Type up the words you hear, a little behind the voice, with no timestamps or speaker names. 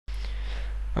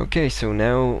Okay, so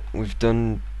now we've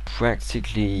done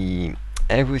practically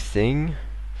everything.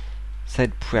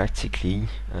 Said practically.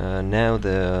 Now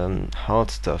the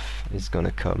hard stuff is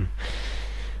gonna come.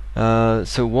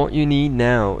 So what you need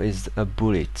now is a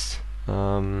bullet.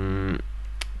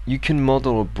 You can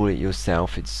model a bullet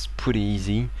yourself. It's pretty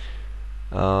easy.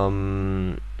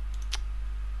 You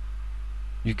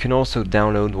can also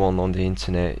download one on the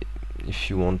internet if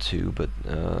you want to, but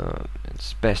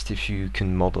it's best if you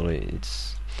can model it.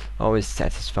 It's always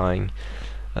satisfying.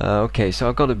 Okay, so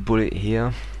I've got a bullet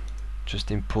here.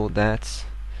 Just import that.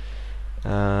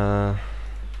 Yeah,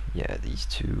 these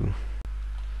two.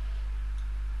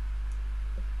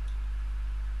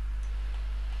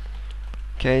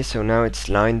 Okay, so now it's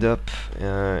lined up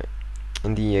in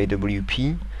the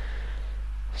AWP.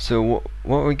 So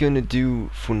what we're gonna do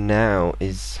for now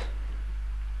is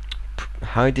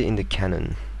hide it in the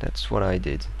cannon. That's what I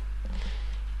did.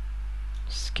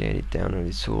 Scale it down a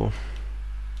little.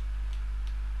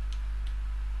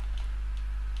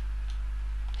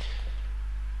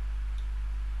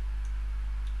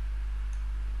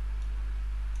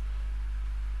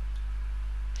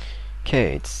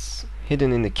 Okay, it's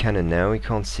hidden in the cannon now, we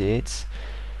can't see it.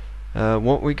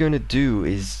 What we're gonna do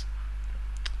is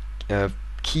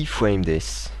keyframe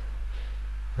this.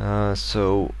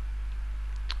 So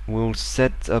we'll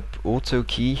set up auto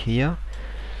key here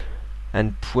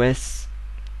and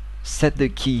set the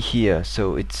key here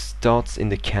so it starts in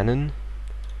the cannon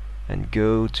and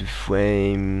go to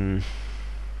frame.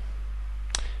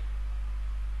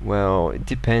 Well, it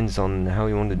depends on how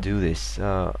you want to do this.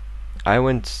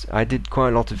 I did quite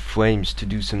a lot of frames to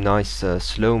do some nice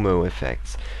slow-mo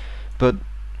effects, but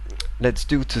let's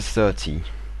do to 30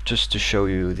 just to show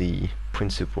you the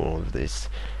principle of this.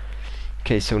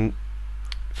 Okay, so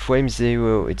frame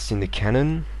 0 it's in the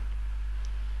cannon,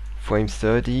 frame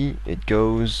 30 it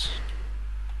goes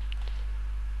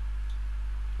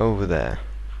over there.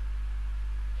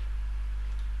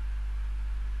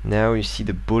 Now you see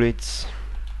the bullets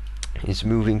is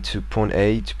moving to point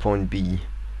A to point B.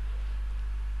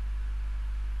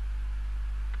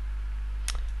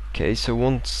 Okay, so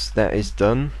once that is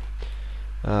done,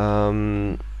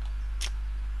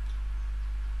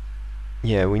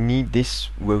 yeah, we need this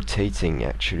rotating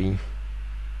actually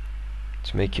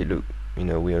to make it look,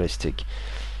 realistic.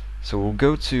 So we'll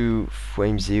go to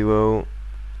frame 0.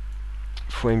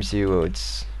 Frame 0,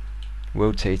 it's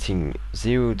rotating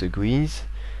 0 degrees,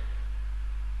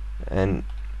 and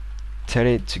tell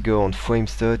it to go on frame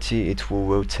 30. It will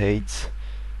rotate,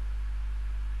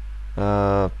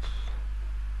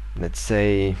 let's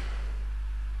say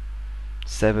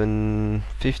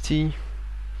 750.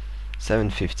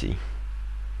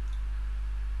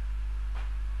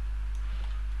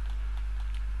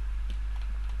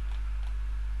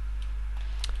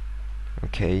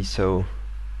 Okay, so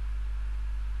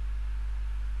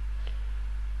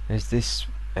is this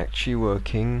actually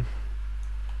working?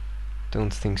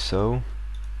 Don't think so.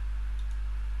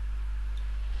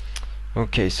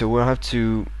 Okay, so we'll have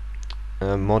to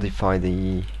modify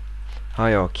the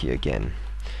hierarchy again.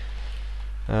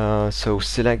 So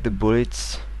select the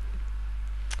bullets,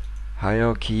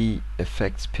 hierarchy,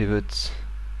 effects, pivots,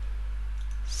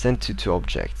 send to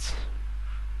objects.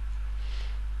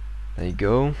 There you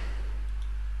go.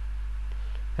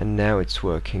 And now it's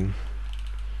working.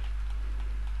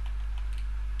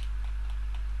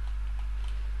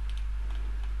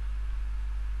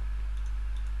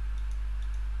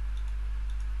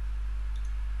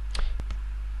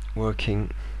 Working.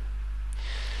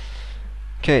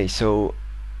 Okay, so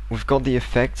we've got the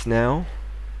effect now.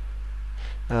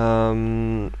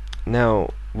 Now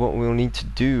what we'll need to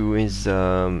do is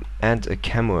add a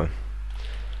camera.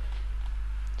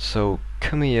 So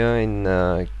come here in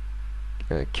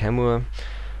camera.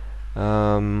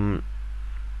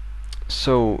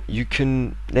 So you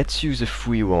can, let's use a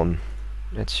free one.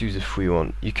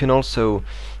 You can also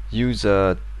use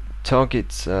a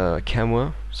target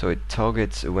camera, so it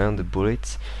targets around the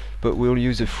bullets, but we'll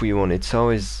use a free one. It's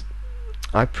always,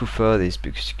 I prefer this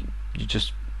because you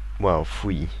just, well,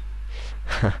 free.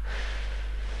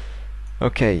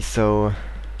 Okay, so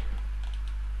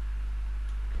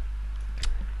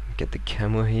get the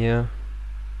camera here.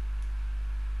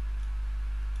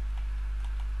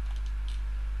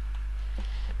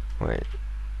 Wait,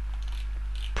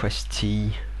 press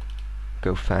T,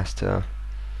 go faster,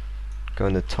 go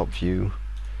in the top view,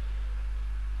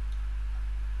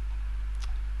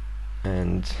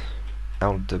 and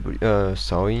Alt W,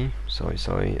 sorry,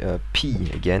 P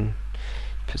again,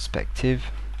 perspective.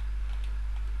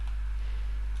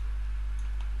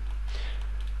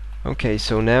 Okay,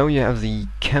 so now you have the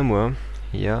camera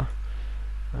here,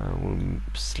 We'll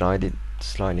slide it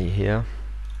slightly here.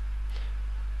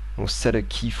 We'll set a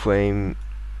keyframe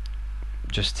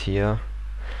just here.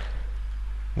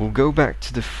 We'll go back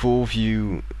to the full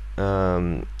view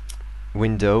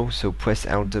window, so press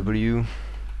Alt W.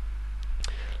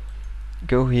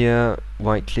 Go here,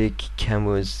 right click,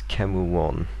 cameras, camera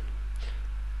 1,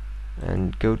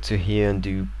 and go to here and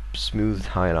do smooth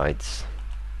highlights.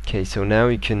 Okay, so now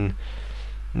you can,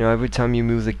 every time you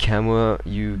move the camera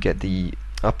you get the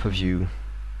upper view.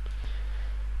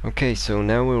 Okay, so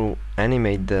now we'll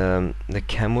animate the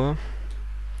camera.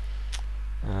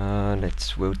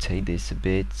 Let's rotate this a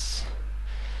bit.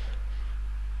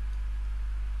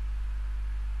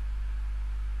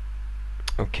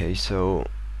 Okay, so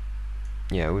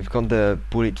yeah, we've got the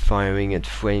bullet firing at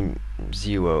frame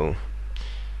 0,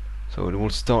 so it will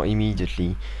start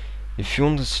immediately. If you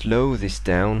want to slow this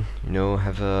down,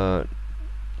 have a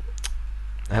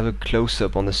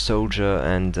close-up on the soldier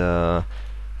and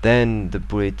then the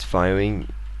bullet firing,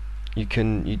 you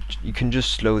can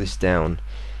just slow this down.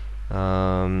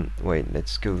 Wait,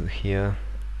 let's go here,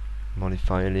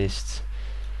 modifier list.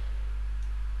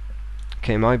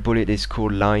 Okay, my bullet is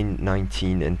called line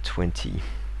 19 and 20.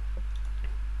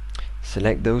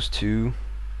 Select those two,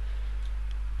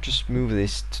 just move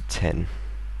this to 10,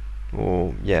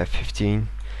 or yeah, 15,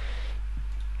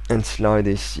 and slide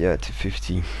this to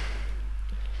 50.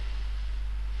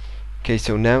 Okay,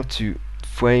 so now to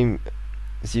frame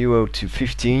 0 to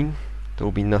 15 there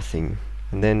will be nothing,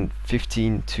 and then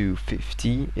 15 to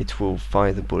 50 it will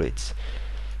fire the bullets.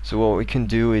 So what we can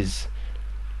do is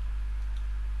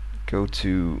go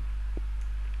to,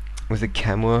 with the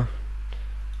camera,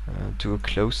 do a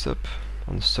close-up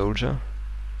on the soldier.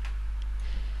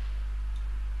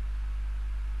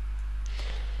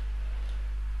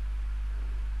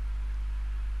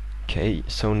 Okay,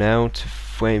 so now to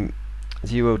frame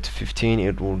 0 to 15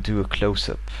 it will do a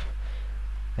close-up,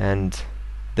 and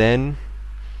then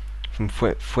from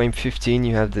frame 15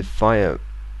 you have the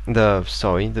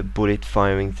bullet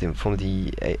firing from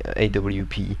the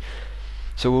AWP.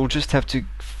 So we'll just have to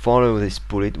follow this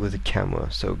bullet with the camera.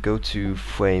 So go to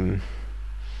frame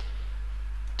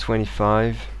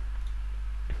 25.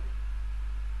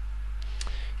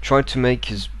 Try to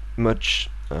make as much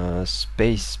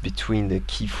space between the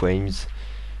keyframes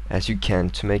as you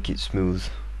can to make it smooth.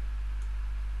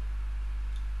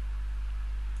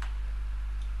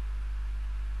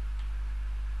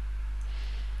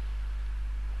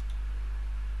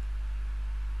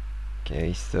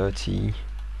 Okay, 30.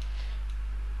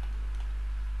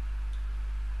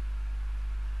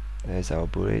 There's our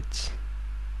bullet.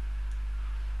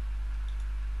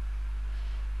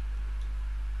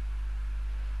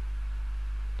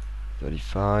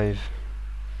 $35.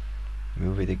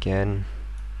 Move it again.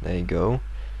 There you go.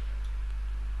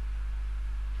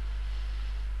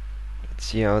 Let's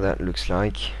see how that looks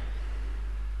like.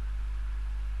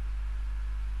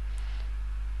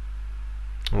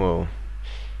 Well,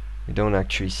 we don't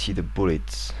actually see the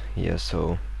bullets here,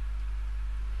 so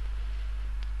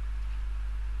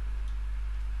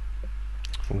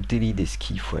we'll delete this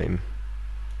keyframe.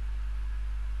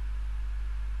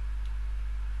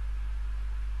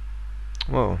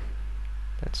 Well,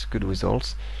 that's good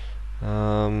results.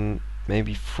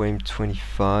 Maybe frame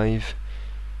 25,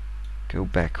 go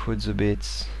backwards a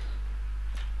bit.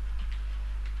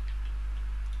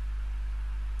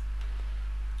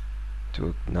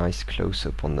 Do a nice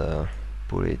close-up on the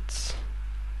bullets.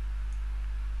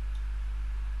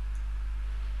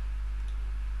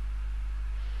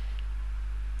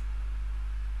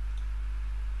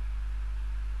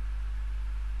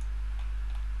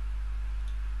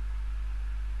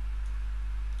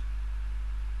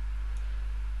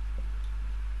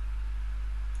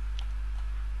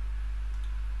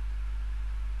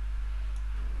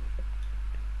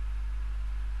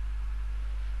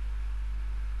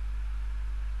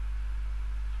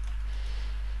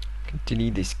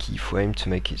 Delete this keyframe to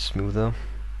make it smoother.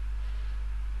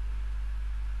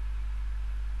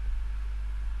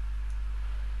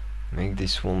 Make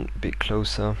this one a bit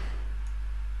closer.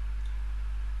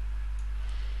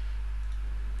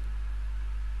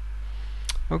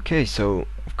 Okay, so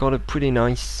I've got a pretty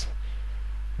nice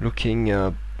looking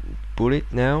bullet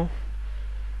now.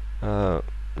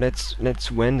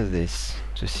 Let's render this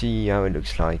to see how it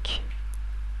looks like.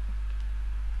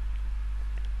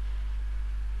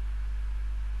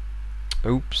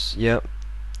 Oops, yeah.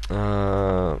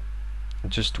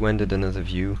 Just rendered another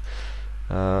view.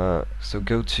 So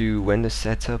go to render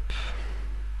setup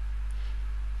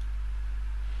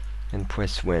and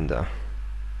press render.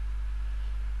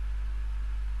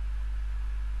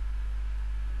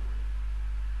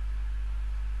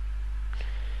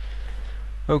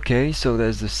 Okay, so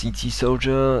there's the CT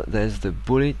soldier, there's the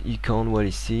bullet. You can't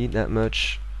really see that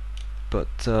much, but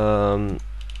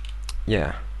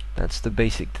yeah, that's the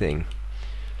basic thing.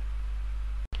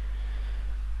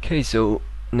 Okay, so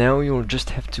now you'll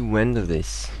just have to render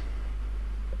this.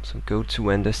 So go to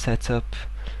render setup,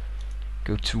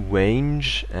 go to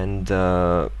range, and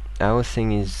our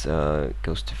thing is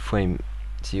goes to frame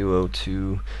 0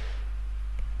 to,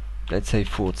 let's say,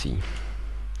 40.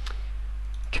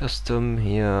 Custom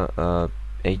here,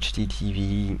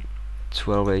 HDTV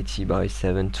 1280 by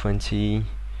 720.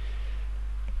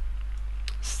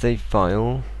 Save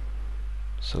file.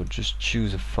 So just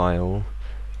choose a file.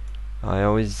 I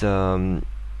always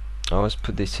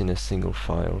put this in a single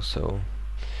file. So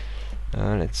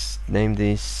let's name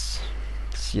this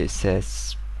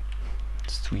CSS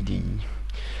 3D.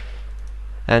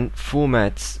 And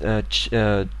format,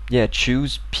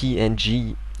 choose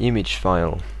PNG image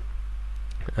file.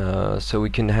 So we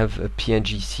can have a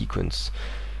PNG sequence.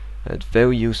 It's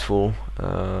very useful.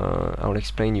 I'll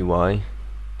explain you why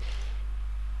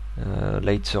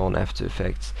later on After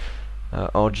Effects.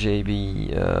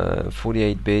 RGB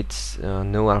 48 bits,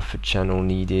 no alpha channel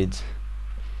needed.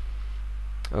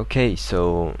 Okay,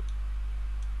 so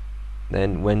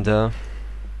then render,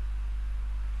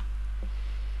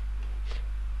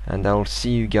 and I'll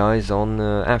see you guys on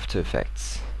After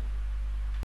Effects.